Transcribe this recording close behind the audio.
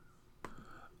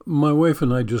My wife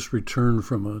and I just returned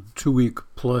from a 2 week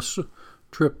plus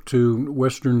trip to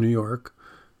Western New York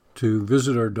to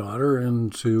visit our daughter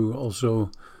and to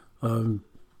also um,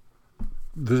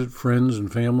 visit friends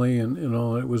and family, and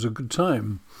all. It was a good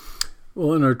time.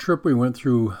 Well, in our trip, we went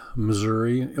through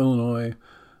Missouri, Illinois,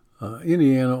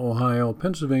 Indiana, Ohio,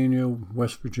 Pennsylvania,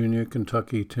 West Virginia,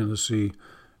 Kentucky, Tennessee,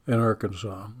 and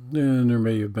Arkansas. And there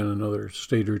may have been another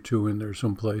state or two in there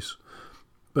someplace.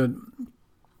 But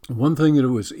one thing that it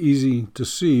was easy to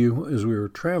see as we were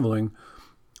traveling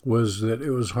was that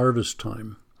it was harvest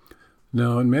time.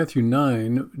 Now, in Matthew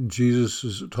 9, Jesus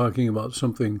is talking about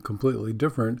something completely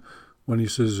different when he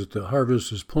says that the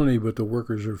harvest is plenty, but the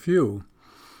workers are few.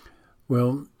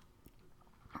 Well,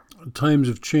 times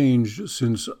have changed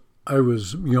since I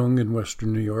was young in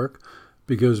Western New York,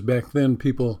 because back then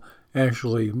people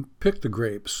actually picked the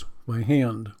grapes by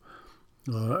hand.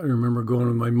 I remember going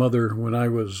with my mother when I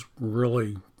was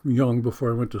really young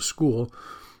before I went to school,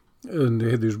 and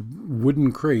they had these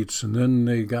wooden crates, and then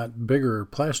they got bigger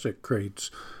plastic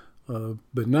crates.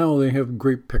 But now they have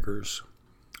grape pickers,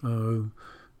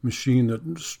 machine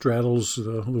that straddles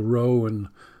the row and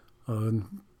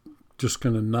just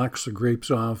kind of knocks the grapes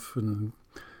off, and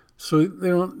so they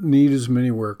don't need as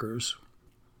many workers.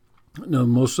 Now,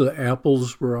 most of the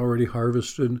apples were already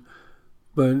harvested,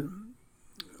 but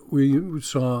we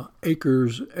saw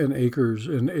acres and acres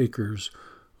and acres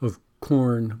of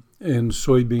corn and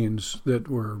soybeans that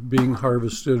were being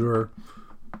harvested or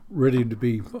ready to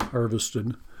be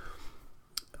harvested,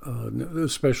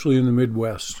 especially in the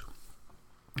Midwest.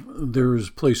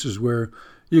 There's places where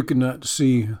you could not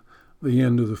see the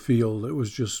end of the field. It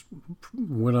was just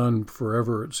went on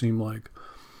forever, it seemed like.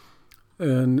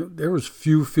 And there was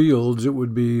few fields that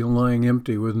would be lying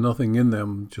empty with nothing in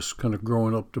them, just kind of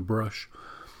growing up to brush.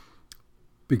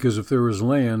 Because if there was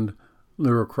land,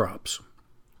 there were crops.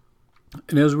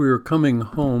 And as we were coming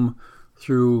home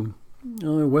through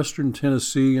western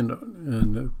Tennessee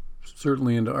and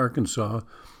certainly into Arkansas,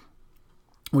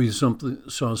 we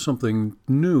saw something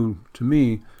new to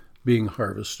me being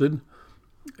harvested,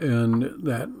 and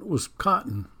that was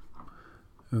cotton.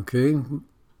 Okay,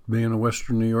 being a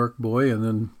Western New York boy and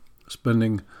then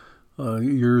spending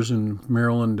years in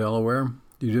Maryland, Delaware,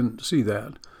 you didn't see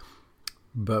that.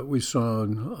 But we saw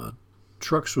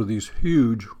trucks with these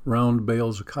huge round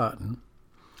bales of cotton.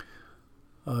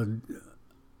 In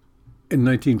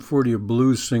 1940, a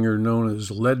blues singer known as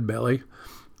Leadbelly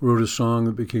wrote a song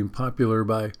that became popular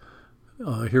by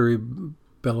Harry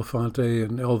Belafonte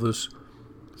and Elvis.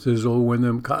 It says, "Oh, when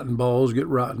them cotton balls get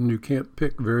rotten, you can't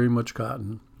pick very much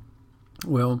cotton."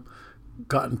 Well,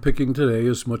 cotton picking today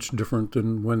is much different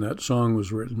than when that song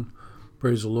was written.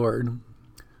 Praise the Lord.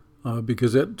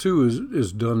 Because that too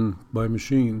is done by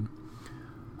machine.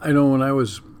 I know when I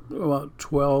was about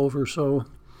 12 or so,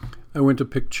 I went to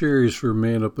pick cherries for a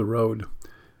man up the road,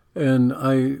 and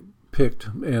I picked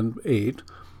and ate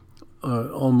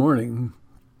all morning,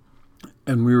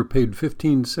 and we were paid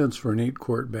 15 cents for an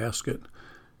 8-quart basket,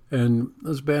 and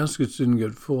those baskets didn't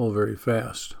get full very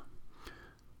fast.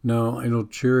 Now, I know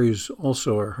cherries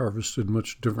also are harvested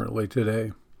much differently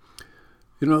today.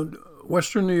 You know,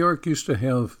 Western New York used to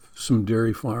have some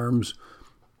dairy farms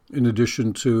in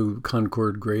addition to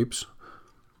Concord grapes,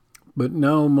 but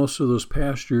now most of those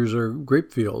pastures are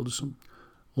grape fields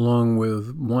along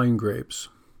with wine grapes.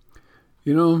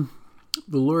 You know,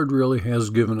 the Lord really has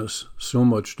given us so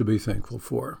much to be thankful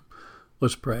for.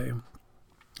 Let's pray.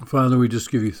 Father, we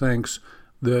just give you thanks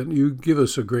that you give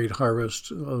us a great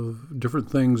harvest of different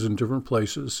things in different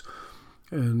places.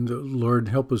 And Lord,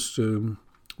 help us to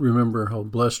remember how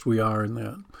blessed we are in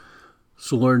that.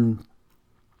 So Lord,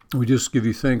 we just give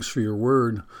you thanks for your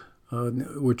word,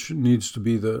 which needs to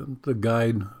be the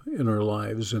guide in our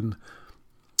lives. And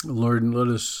Lord, let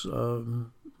us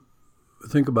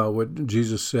think about what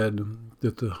Jesus said,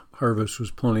 that the harvest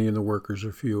was plenty and the workers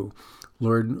are few.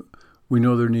 Lord, we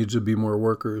know there needs to be more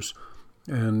workers,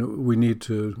 and we need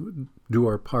to do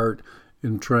our part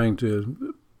in trying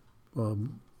to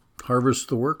harvest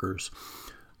the workers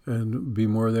and be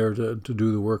more there to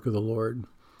do the work of the Lord.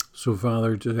 So,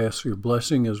 Father, just ask for your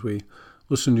blessing as we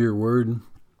listen to your word.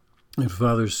 And,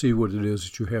 Father, see what it is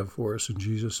that you have for us. In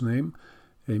Jesus' name,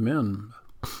 amen.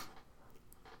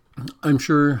 I'm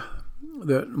sure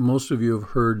that most of you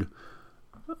have heard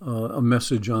a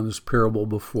message on this parable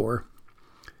before,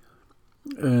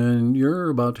 and you're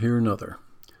about to hear another.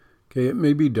 Okay, it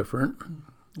may be different.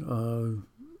 I'm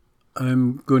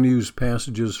going to use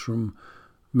passages from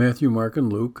Matthew, Mark,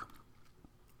 and Luke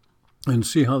and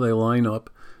see how they line up,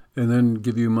 and then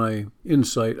give you my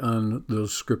insight on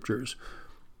those scriptures.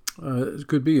 It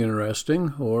could be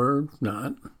interesting or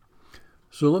not,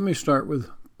 So let me start with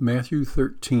Matthew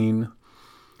 13.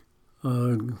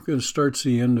 It starts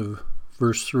the end of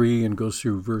verse 3 and goes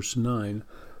through verse 9.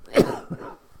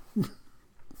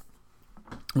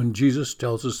 When Jesus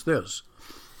tells us this,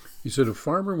 he said, a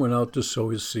farmer went out to sow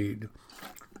his seed.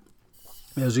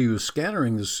 As he was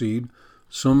scattering the seed,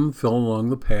 some fell along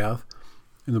the path,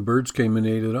 and the birds came and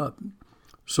ate it up.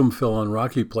 Some fell on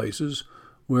rocky places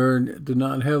where it did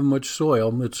not have much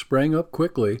soil. It sprang up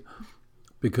quickly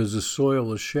because the soil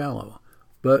was shallow.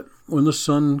 But when the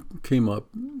sun came up,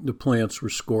 the plants were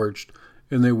scorched,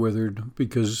 and they withered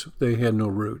because they had no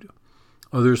root.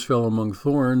 Others fell among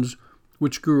thorns,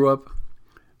 which grew up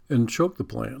and choked the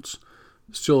plants.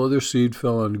 Still other seed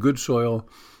fell on good soil,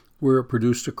 where it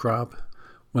produced a crop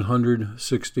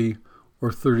 160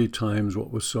 or 30 times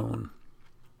what was sown.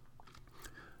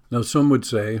 Now some would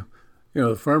say,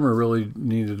 the farmer really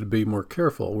needed to be more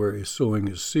careful where he's sowing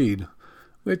his seed,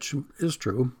 which is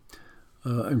true.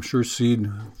 I'm sure seed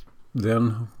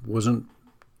then wasn't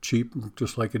cheap,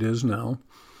 just like it is now.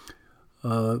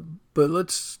 But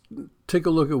let's take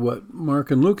a look at what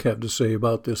Mark and Luke have to say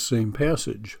about this same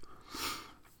passage.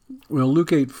 Well,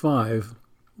 Luke 8:5,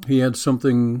 he had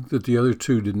something that the other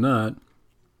two did not.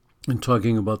 In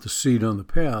talking about the seed on the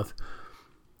path,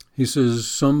 he says,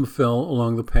 some fell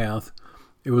along the path,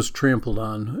 it was trampled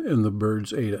on, and the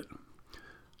birds ate it.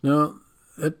 Now,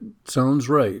 that sounds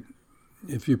right.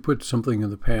 If you put something in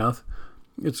the path,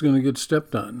 it's going to get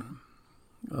stepped on.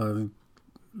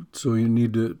 So you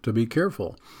need to be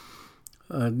careful.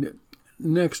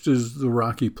 Next is the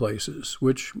rocky places,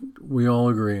 which we all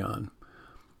agree on.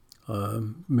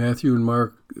 Matthew and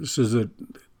Mark says that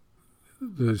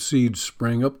the seed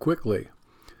sprang up quickly,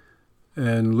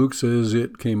 and Luke says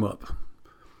it came up.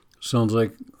 Sounds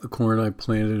like the corn I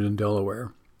planted in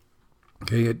Delaware.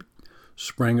 Okay, it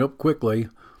sprang up quickly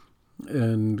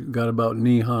and got about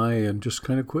knee-high and just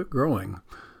kind of quit growing.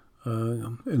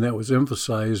 And that was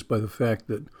emphasized by the fact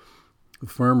that the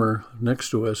farmer next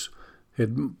to us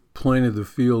had planted the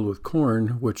field with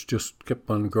corn, which just kept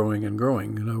on growing and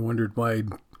growing. And I wondered why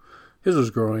his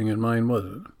was growing and mine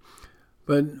wasn't.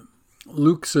 But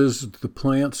Luke says the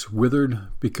plants withered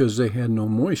because they had no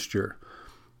moisture.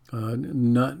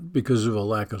 Not because of a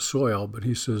lack of soil, but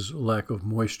he says lack of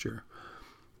moisture.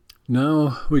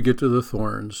 Now we get to the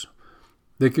thorns.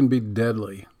 They can be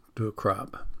deadly to a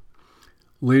crop.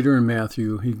 Later in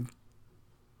Matthew, he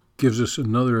gives us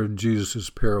another of Jesus'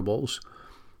 parables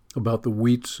about the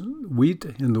wheat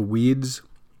and the weeds.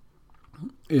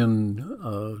 In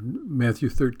Matthew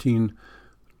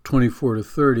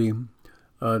 13:24-30,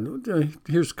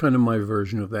 here's kind of my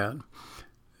version of that.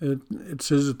 It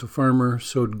says that the farmer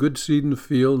sowed good seed in the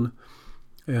field,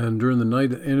 and during the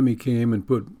night the enemy came and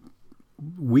put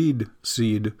weed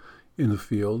seed in the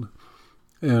field.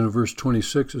 And in verse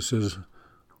 26 it says,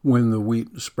 when the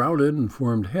wheat sprouted and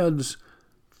formed heads,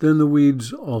 then the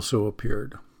weeds also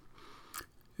appeared.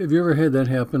 Have you ever had that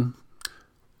happen?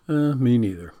 Me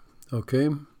neither. Okay?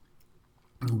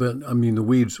 But, the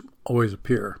weeds always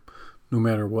appear, no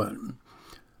matter what.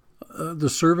 The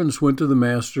servants went to the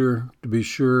master to be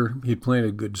sure he'd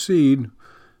planted good seed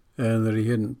and that he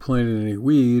hadn't planted any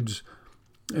weeds,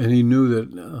 and he knew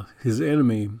that his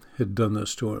enemy had done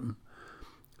this to him.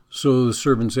 So the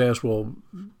servants asked, well,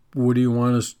 what do you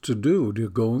want us to do?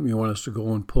 You want us to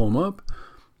go and pull them up?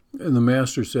 And the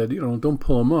master said, don't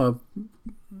pull them up,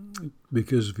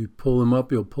 because if you pull them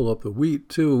up, you'll pull up the wheat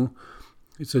too.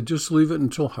 He said, just leave it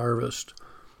until harvest.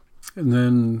 And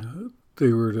then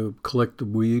they were to collect the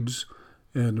weeds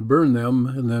and to burn them,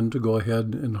 and then to go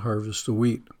ahead and harvest the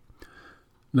wheat.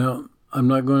 Now, I'm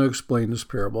not going to explain this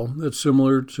parable. It's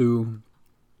similar to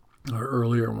our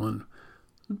earlier one.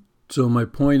 So my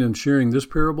point in sharing this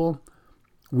parable,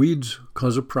 weeds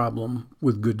cause a problem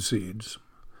with good seeds.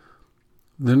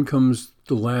 Then comes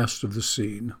the last of the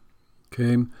seed,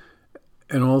 okay?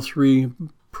 And all three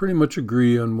pretty much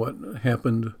agree on what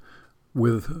happened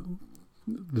with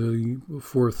the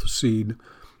fourth seed.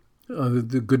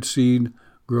 The good seed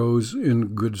grows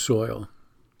in good soil.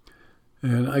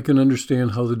 And I can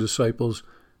understand how the disciples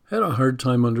had a hard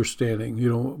time understanding,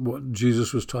 what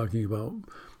Jesus was talking about.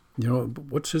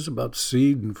 What's this about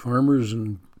seed and farmers,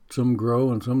 and some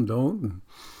grow and some don't? And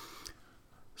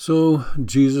so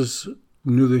Jesus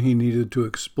knew that he needed to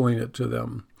explain it to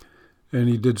them. And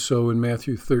he did so in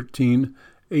Matthew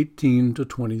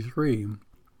 13:18-23.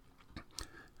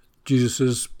 Jesus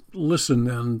says, listen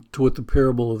then to what the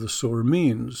parable of the sower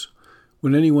means.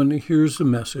 When anyone hears the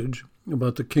message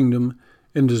about the kingdom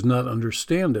and does not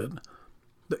understand it,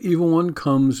 the evil one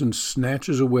comes and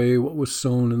snatches away what was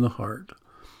sown in the heart.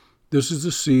 This is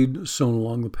the seed sown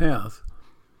along the path.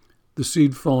 The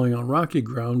seed falling on rocky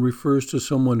ground refers to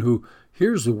someone who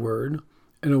hears the word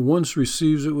and at once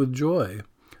receives it with joy.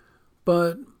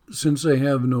 But since they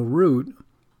have no root,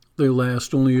 they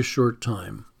last only a short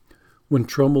time. When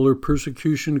trouble or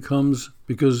persecution comes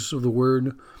because of the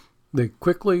word, they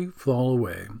quickly fall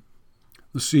away.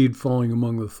 The seed falling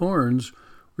among the thorns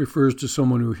refers to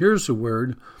someone who hears the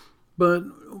word, but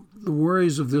the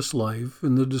worries of this life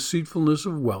and the deceitfulness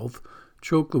of wealth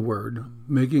choke the word,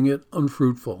 making it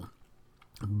unfruitful.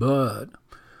 But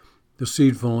the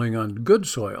seed falling on good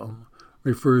soil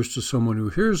refers to someone who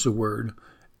hears the word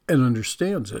and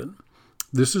understands it.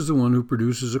 This is the one who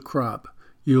produces a crop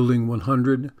yielding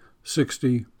 100,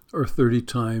 60, or 30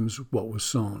 times what was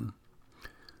sown.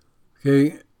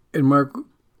 Okay, in Mark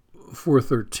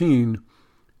 4:13,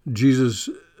 Jesus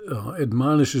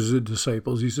admonishes the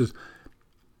disciples. He says,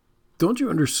 "Don't you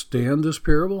understand this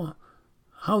parable?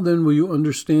 How then will you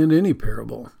understand any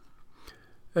parable?"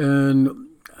 And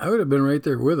I would have been right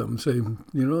there with him, saying,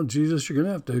 Jesus, you're going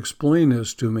to have to explain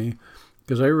this to me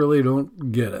because I really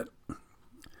don't get it.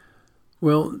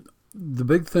 Well, the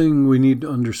big thing we need to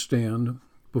understand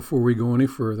before we go any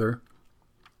further,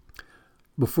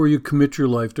 before you commit your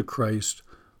life to Christ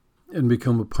and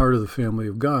become a part of the family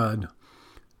of God,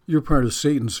 you're part of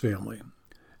Satan's family,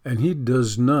 and he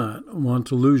does not want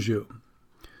to lose you.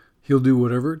 He'll do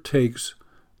whatever it takes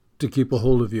to keep a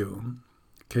hold of you,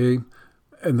 okay?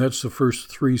 And that's the first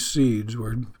 3 seeds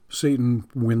where Satan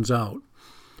wins out.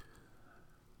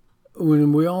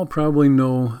 When we all probably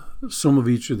know some of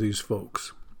each of these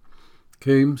folks.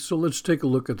 Okay, so let's take a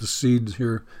look at the seeds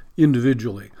here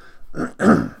individually.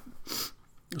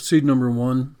 Seed number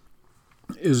 1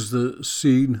 is the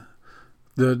seed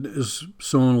that is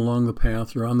sown along the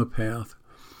path or on the path.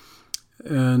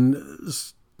 And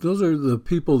those are the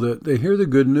people that they hear the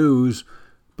good news,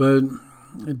 but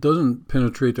it doesn't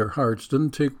penetrate their hearts,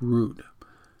 doesn't take root.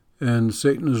 And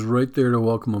Satan is right there to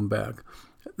welcome them back.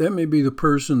 That may be the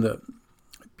person that,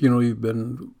 you've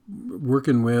been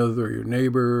working with, or your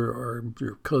neighbor, or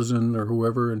your cousin, or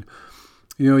whoever, and,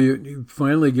 you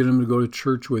finally get them to go to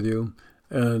church with you,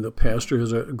 and the pastor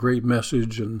has a great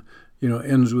message, and,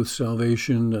 ends with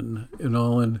salvation and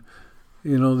all, and,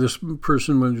 this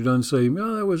person, when you're done, say,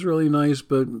 "Oh, that was really nice,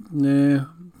 but nah,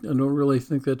 I don't really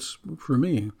think that's for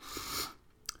me."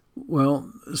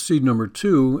 Well, seed number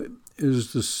 2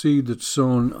 is the seed that's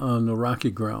sown on the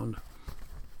rocky ground.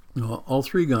 All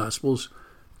 3 Gospels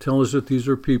tell us that these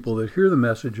are people that hear the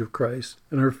message of Christ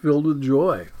and are filled with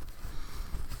joy.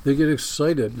 They get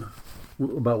excited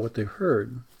about what they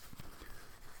heard.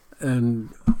 And,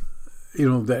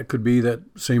 that could be that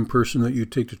same person that you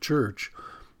take to church.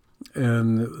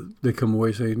 And they come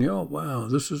away saying, wow,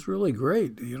 this is really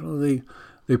great.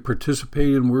 They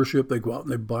participate in worship. They go out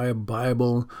and they buy a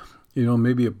Bible,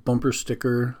 maybe a bumper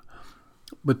sticker.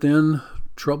 But then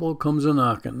trouble comes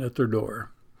a-knocking at their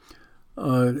door.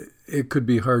 It could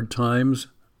be hard times,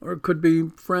 or it could be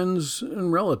friends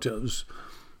and relatives.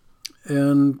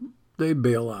 And they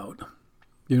bail out.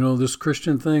 This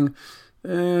Christian thing,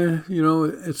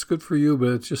 it's good for you,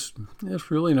 but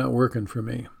it's really not working for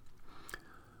me.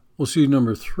 Well, seed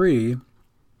number 3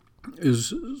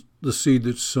 is the seed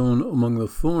that's sown among the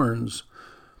thorns.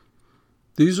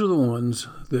 These are the ones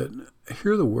that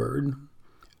hear the word,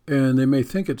 and they may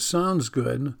think it sounds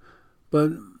good,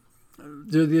 but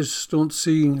they just don't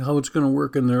see how it's going to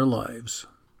work in their lives.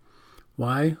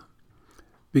 Why?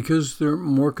 Because they're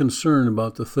more concerned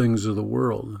about the things of the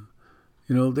world.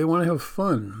 They want to have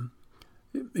fun.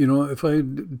 If I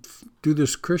do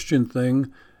this Christian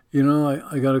thing,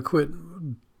 I got to quit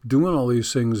doing all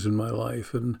these things in my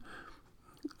life. And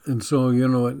so,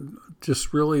 it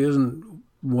just really isn't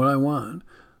what I want.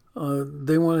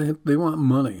 They want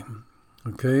money.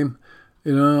 Okay.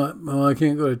 Well, I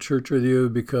can't go to church with you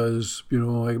because,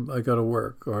 I got to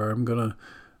work, or I'm going to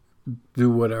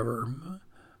do whatever.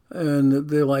 And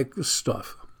they like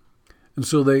stuff. And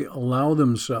so they allow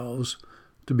themselves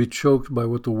to be choked by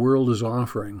what the world is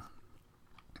offering.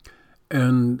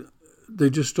 And they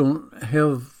just don't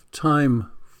have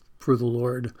time for the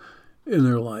Lord in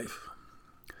their life.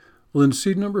 Well, then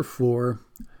seed number 4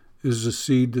 is the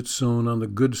seed that's sown on the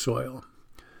good soil.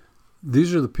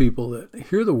 These are the people that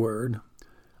hear the word,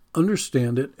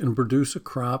 understand it, and produce a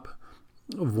crop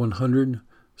of 100,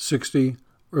 60,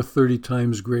 or 30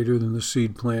 times greater than the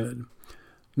seed planted.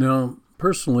 Now,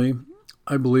 personally,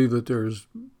 I believe that there's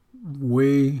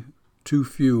way too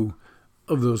few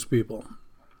of those people.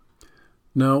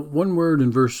 Now, one word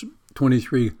in verse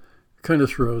 23 kind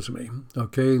of throws me,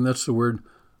 okay? And that's the word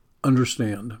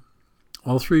understand.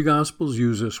 All 3 Gospels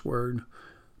use this word.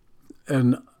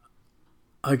 And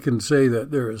I can say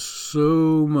that there is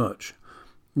so much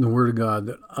in the Word of God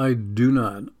that I do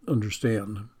not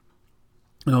understand.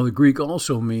 Now, the Greek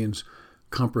also means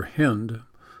comprehend,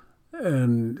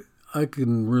 and I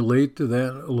can relate to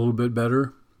that a little bit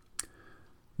better.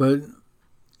 But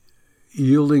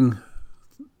yielding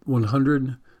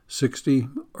 160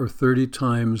 or 30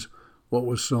 times what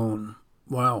was sown.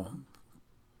 Wow,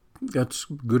 that's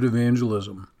good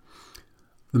evangelism.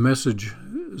 The Message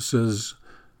says,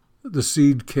 the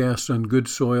seed cast on good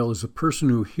soil is a person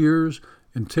who hears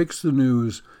and takes the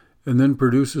news and then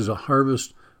produces a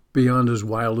harvest beyond his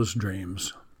wildest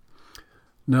dreams.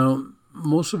 Now,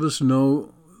 most of us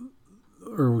won't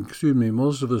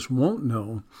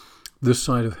know this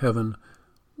side of heaven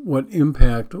what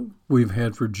impact we've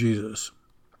had for Jesus,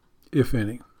 if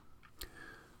any.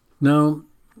 Now,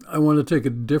 I want to take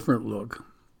a different look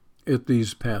at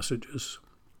these passages.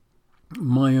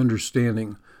 My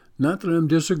understanding, not that I'm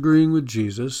disagreeing with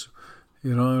Jesus. I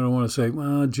don't want to say,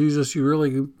 well, Jesus, you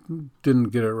really didn't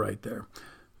get it right there.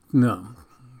 No.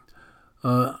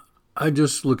 I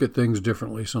just look at things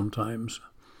differently sometimes.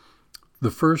 The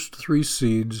first three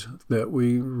seeds that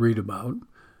we read about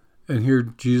and hear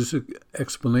Jesus'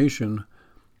 explanation,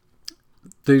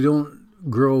 they don't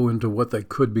grow into what they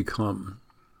could become.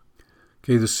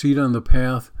 Okay, the seed on the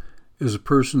path is a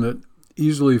person that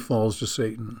easily falls to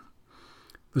Satan.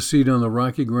 The seed on the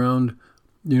rocky ground,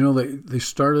 they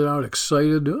started out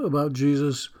excited about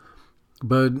Jesus,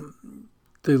 but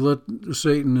they let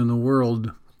Satan and the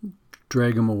world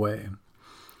drag him away.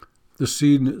 The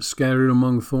seed scattered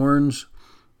among thorns,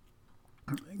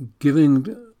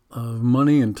 giving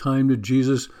money and time to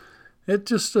Jesus, it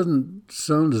just doesn't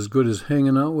sound as good as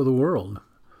hanging out with the world.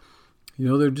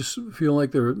 They just feel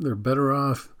like they're better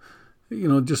off,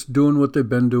 just doing what they've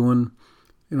been doing,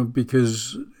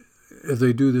 because if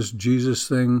they do this Jesus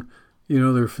thing,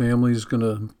 their family's going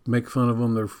to make fun of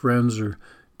them. Their friends are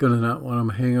going to not want them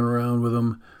hanging around with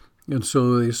them. And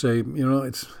so they say,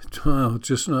 it's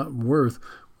just not worth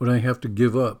what I have to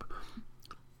give up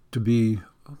to be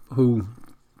who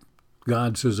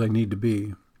God says I need to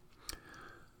be.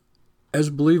 As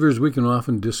believers, we can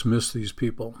often dismiss these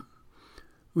people.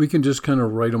 We can just kind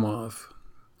of write them off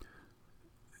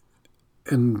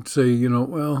and say,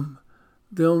 well,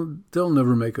 they'll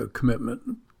never make a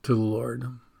commitment to the Lord.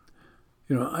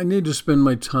 I need to spend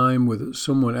my time with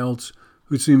someone else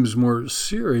who seems more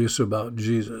serious about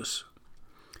Jesus.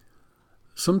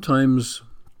 Sometimes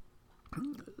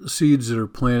seeds that are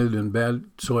planted in bad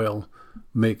soil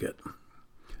make it.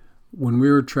 When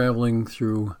we were traveling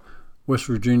through West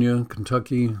Virginia,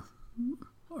 Kentucky,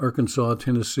 Arkansas,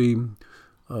 Tennessee,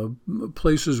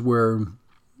 places where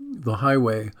the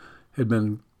highway had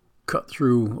been cut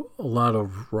through a lot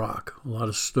of rock, a lot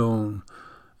of stone,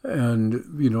 and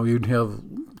you'd have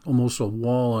almost a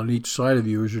wall on each side of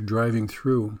you as you're driving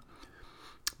through.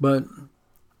 But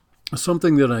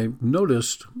something that I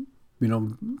noticed,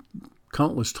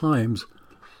 countless times,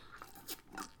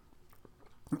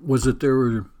 was that there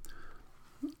were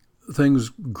things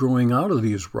growing out of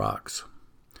these rocks.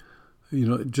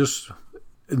 Just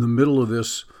in the middle of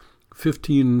this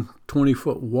 15,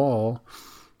 20-foot wall,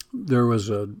 there was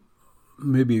a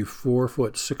maybe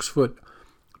 4-foot, 6-foot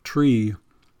tree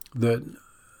that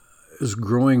is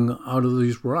growing out of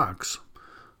these rocks.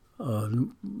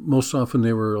 Most often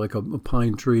they were like a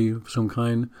pine tree of some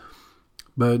kind.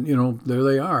 But, there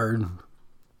they are,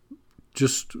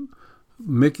 just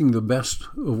making the best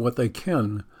of what they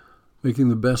can, making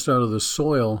the best out of the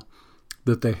soil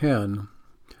that they had.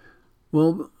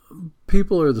 Well,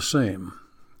 people are the same.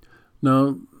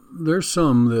 Now, there's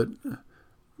some that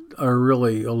are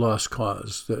really a lost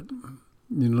cause, that,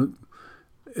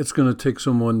 it's going to take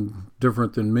someone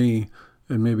different than me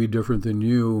and maybe different than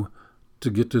you to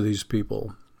get to these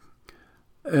people.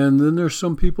 And then there's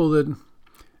some people that,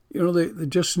 they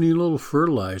just need a little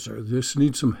fertilizer. They just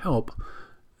need some help.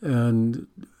 And,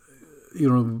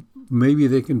 maybe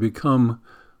they can become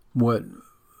what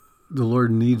the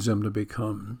Lord needs them to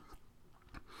become.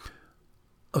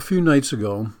 A few nights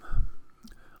ago,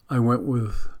 I went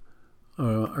with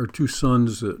our two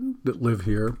sons that live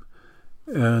here,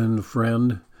 and a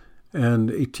friend, and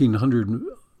 1,800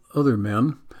 other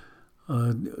men,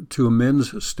 to a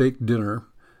men's steak dinner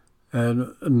at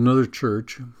another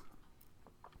church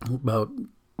about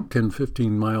 10,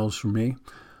 15 miles from me.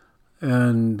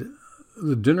 And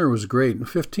the dinner was great.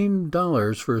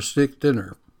 $15 for a steak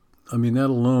dinner. I mean, that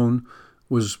alone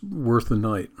was worth the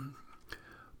night.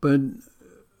 But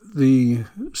the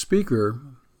speaker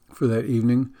for that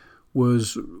evening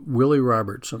was Willie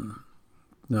Robertson.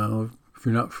 Now, If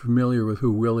you're not familiar with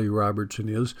who Willie Robertson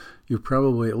is, you've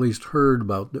probably at least heard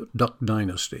about the Duck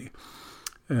Dynasty.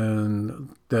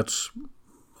 And that's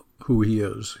who he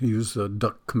is. He was the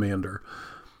Duck commander.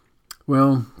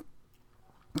 Well,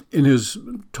 in his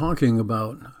talking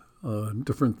about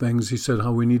different things, he said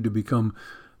how we need to become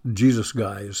Jesus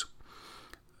guys.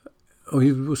 Oh,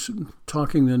 he was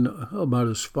talking then about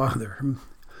his father.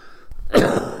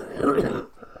 And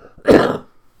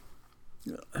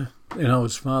how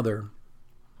his father,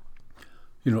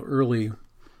 early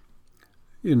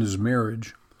in his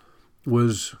marriage,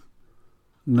 was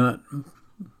not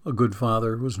a good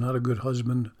father, was not a good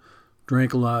husband,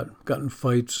 drank a lot, got in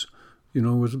fights,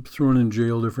 was thrown in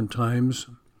jail different times,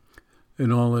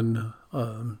 and all. And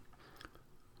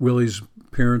Willie's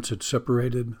parents had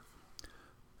separated,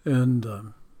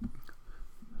 and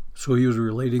so he was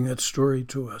relating that story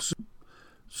to us.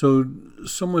 So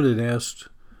someone had asked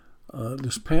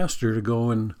this pastor to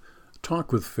go and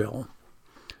talk with Phil.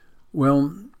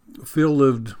 Well, Phil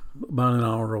lived about an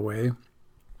hour away,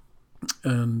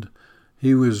 and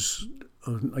he was,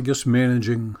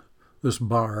 managing this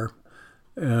bar,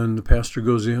 and the pastor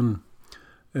goes in,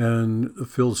 and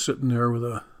Phil's sitting there with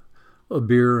a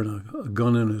beer and a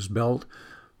gun in his belt,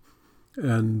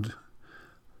 and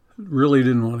really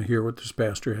didn't want to hear what this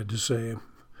pastor had to say,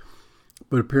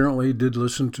 but apparently he did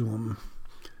listen to him.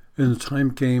 And the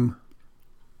time came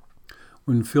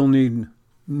when Phil knew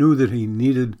that he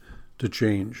needed to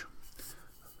change,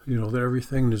 that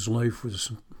everything in his life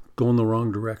was going the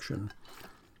wrong direction.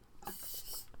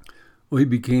 Well, he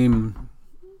became,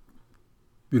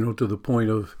 to the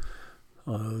point of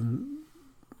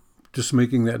just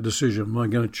making that decision. Am I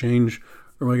going to change,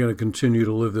 or am I going to continue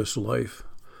to live this life?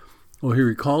 Well, he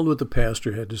recalled what the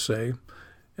pastor had to say,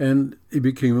 and he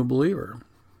became a believer.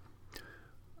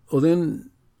 Well,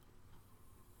 then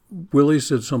Willie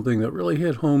said something that really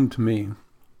hit home to me,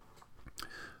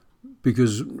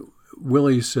 because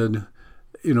Willie said,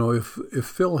 if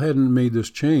Phil hadn't made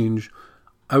this change,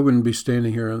 I wouldn't be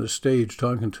standing here on the stage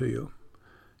talking to you.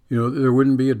 There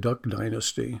wouldn't be a Duck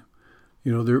Dynasty.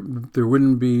 There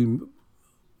wouldn't be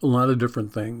a lot of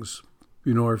different things.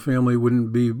 Our family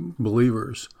wouldn't be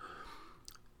believers.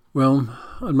 Well,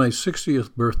 on my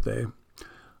 60th birthday,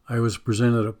 I was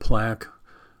presented a plaque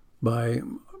by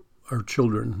our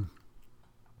children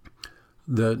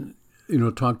that,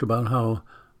 talked about how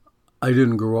I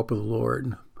didn't grow up with the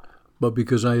Lord, but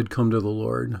because I had come to the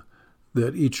Lord,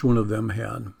 that each one of them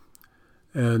had.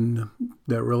 And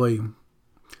that really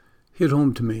hit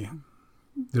home to me,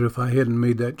 that if I hadn't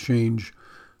made that change,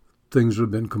 things would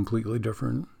have been completely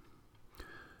different.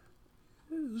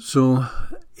 So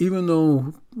even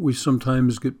though we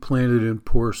sometimes get planted in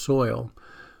poor soil,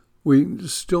 we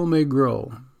still may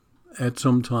grow at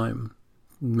some time.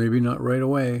 Maybe not right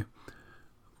away,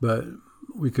 but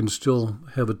we can still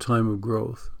have a time of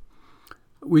growth.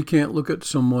 We can't look at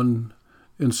someone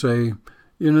and say,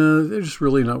 they're just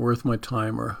really not worth my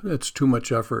time, or that's too much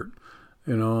effort.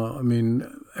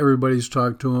 Everybody's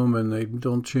talked to them and they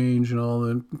don't change and all,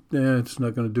 and it's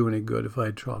not going to do any good if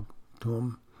I talk to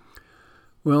them.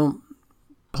 Well,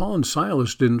 Paul and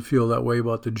Silas didn't feel that way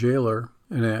about the jailer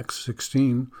in Acts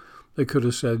 16. They could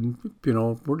have said,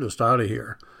 we're just out of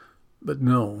here. But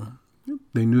no,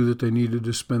 they knew that they needed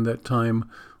to spend that time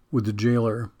with the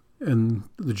jailer, and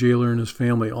the jailer and his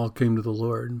family all came to the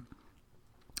Lord.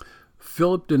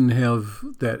 Philip didn't have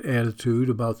that attitude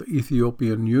about the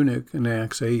Ethiopian eunuch in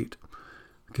Acts 8.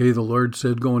 Okay, the Lord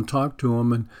said, go and talk to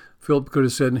him, and Philip could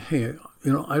have said, hey,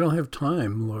 I don't have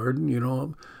time, Lord.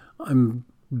 I'm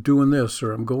doing this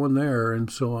or I'm going there, and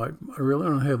so I really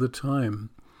don't have the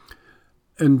time.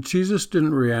 And Jesus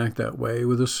didn't react that way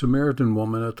with a Samaritan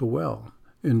woman at the well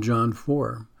in John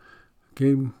 4.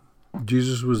 Okay,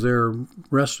 Jesus was there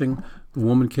resting. The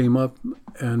woman came up,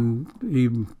 and he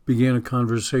began a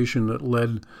conversation that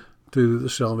led to the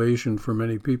salvation for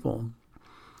many people.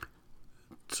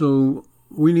 So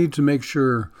we need to make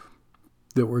sure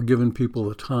that we're giving people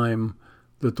the time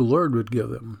that the Lord would give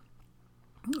them.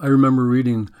 I remember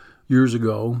reading years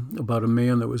ago about a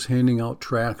man that was handing out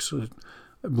tracts. I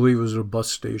believe it was at a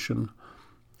bus station.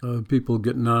 People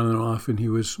getting on and off, and he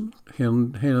was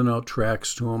handing out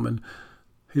tracts to them. And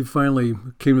he finally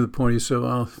came to the point, he said,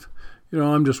 well,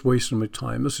 I'm just wasting my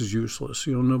time. This is useless.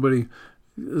 Nobody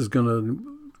is going to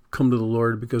come to the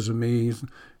Lord because of me.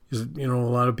 A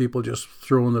lot of people just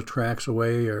throwing the tracts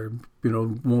away or,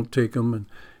 won't take them.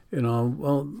 And,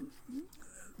 well,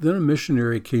 then a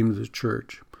missionary came to the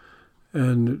church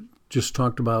and just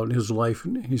talked about his life.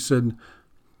 And he said,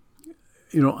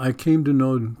 I came to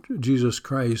know Jesus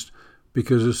Christ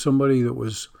because of somebody that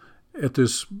was at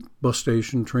this bus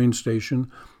station, train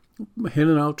station,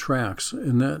 handing out tracts,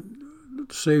 and that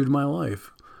saved my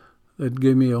life. That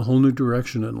gave me a whole new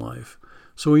direction in life.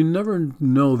 So we never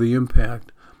know the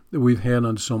impact that we've had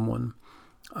on someone.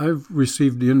 I've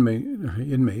received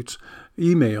inmates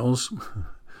emails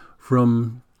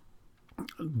from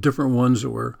different ones that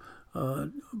were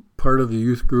part of the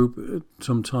youth group at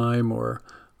some time, or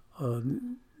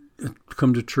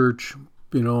come to church,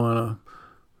 on a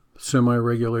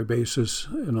semi-regular basis,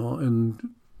 and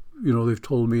they've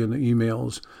told me in the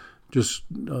emails just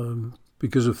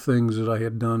because of things that I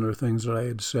had done or things that I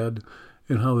had said,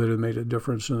 and how that had made a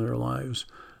difference in their lives.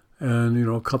 And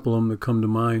a couple of them that come to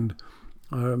mind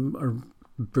are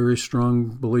very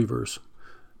strong believers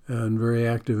and very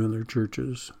active in their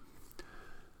churches.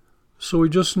 So we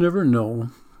just never know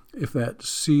if that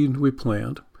seed we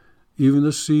plant, even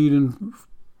the seed in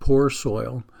poor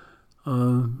soil,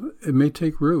 it may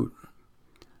take root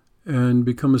and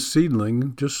become a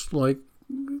seedling, just like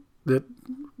that,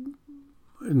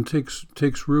 and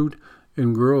takes root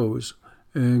and grows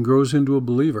into a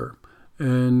believer,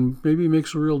 and maybe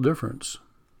makes a real difference.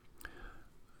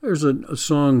 There's a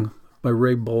song by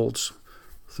Ray Boltz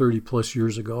 30 plus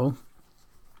years ago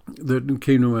that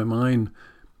came to my mind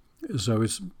as I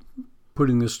was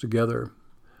putting this together,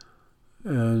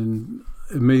 and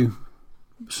it may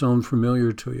sound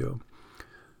familiar to you.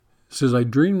 It says, "I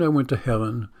dreamed I went to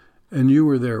heaven, and you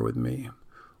were there with me.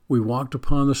 We walked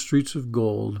upon the streets of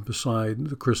gold beside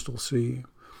the crystal sea.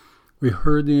 We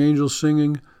heard the angels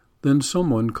singing, then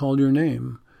someone called your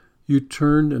name. You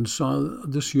turned and saw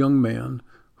this young man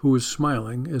who was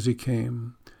smiling as he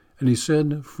came. And he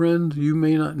said, 'Friend, you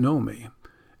may not know me.'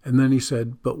 And then he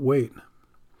said, 'But wait.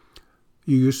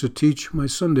 You used to teach my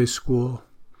Sunday school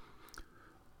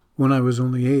when I was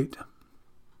only 8.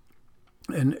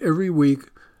 And every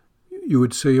week you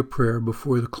would say a prayer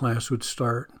before the class would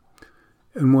start.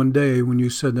 And one day when you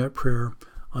said that prayer,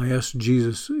 I asked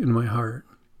Jesus in my heart.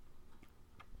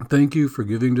 Thank you for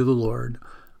giving to the Lord.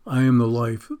 I am the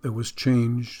life that was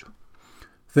changed.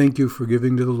 Thank you for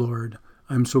giving to the Lord.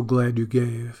 I'm so glad you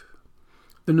gave.'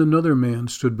 Then another man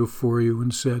stood before you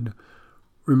and said,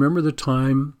 'Remember the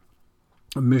time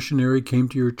a missionary came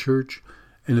to your church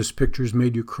and his pictures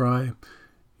made you cry?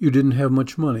 You didn't have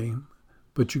much money,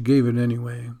 but you gave it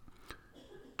anyway.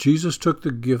 Jesus took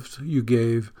the gift you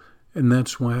gave, and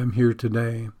that's why I'm here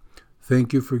today.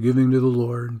 Thank you for giving to the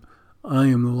Lord. I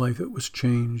am the life that was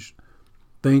changed.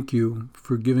 Thank you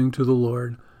for giving to the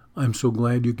Lord. I'm so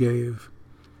glad you gave.'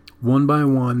 One by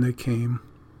one they came.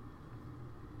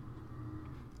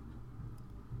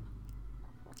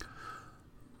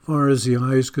 Far as the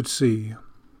eyes could see,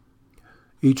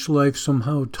 each life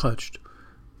somehow touched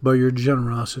by your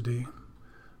generosity.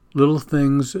 Little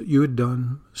things that you had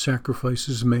done,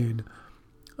 sacrifices made,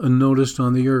 unnoticed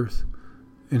on the earth,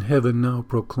 in heaven now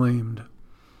proclaimed.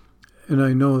 And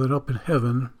I know that up in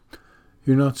heaven,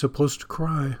 you're not supposed to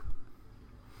cry.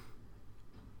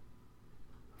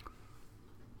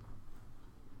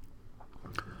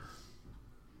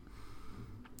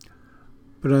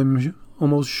 But I'm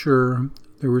almost sure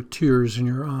there were tears in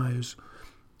your eyes.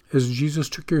 As Jesus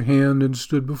took your hand and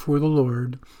stood before the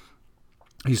Lord,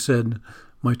 he said,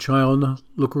 'My child,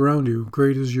 look around you.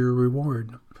 Great is your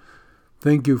reward.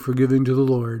 Thank you for giving to the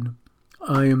Lord.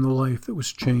 I am the life that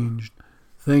was changed.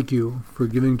 Thank you for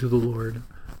giving to the Lord.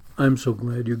 I'm so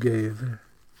glad you gave.'"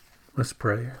 Let's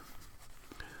pray.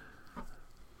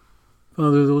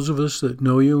 Father, those of us that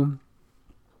know you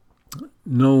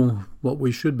know what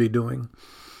we should be doing,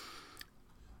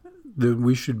 that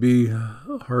we should be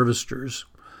harvesters,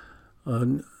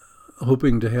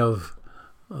 hoping to have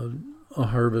a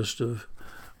harvest of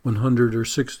 100 or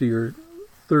 60 or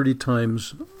 30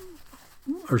 times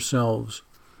ourselves,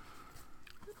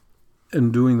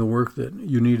 and doing the work that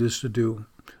you need us to do.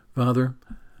 Father,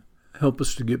 help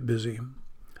us to get busy.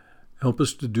 Help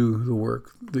us to do the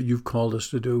work that you've called us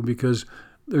to do, because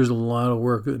there's a lot of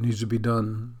work that needs to be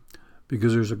done,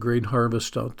 because there's a great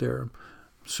harvest out there.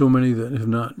 So many that have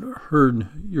not heard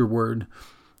your word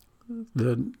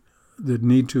that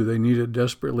need to. They need it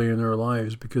desperately in their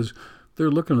lives, because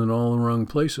they're looking in all the wrong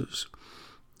places.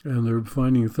 And they're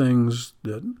finding things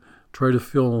that try to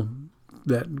fill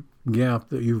that gap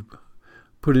that you've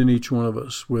put in each one of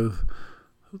us with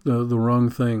the wrong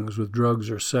things, with drugs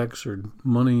or sex or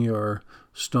money or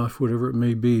stuff, whatever it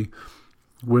may be,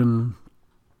 when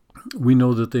we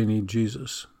know that they need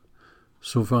Jesus.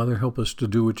 So, Father, help us to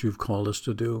do what you've called us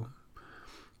to do.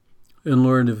 And,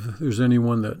 Lord, if there's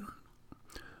anyone that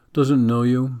doesn't know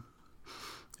you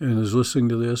and is listening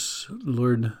to this,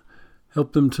 Lord,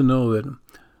 help them to know that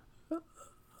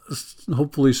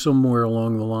hopefully somewhere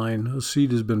along the line a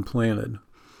seed has been planted,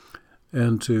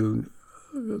 and to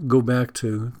go back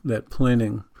to that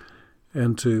planning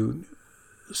and to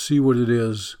see what it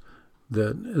is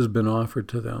that has been offered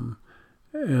to them.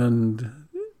 And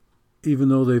even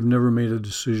though they've never made a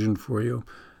decision for you,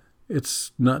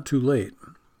 it's not too late.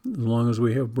 As long as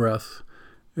we have breath,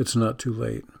 it's not too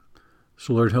late.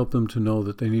 So Lord, help them to know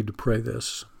that they need to pray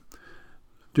this.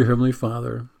 Dear Heavenly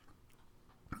Father,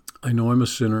 I know I'm a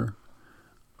sinner.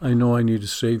 I know I need a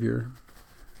Savior.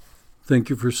 Thank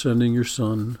you for sending your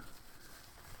Son.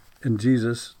 And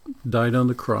Jesus died on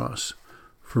the cross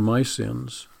for my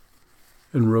sins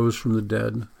and rose from the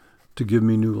dead to give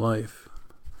me new life.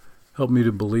 Help me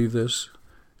to believe this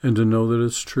and to know that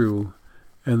it's true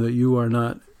and that you are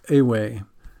not a way,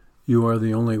 you are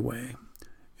the only way.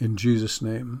 In Jesus'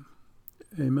 name,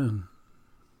 amen.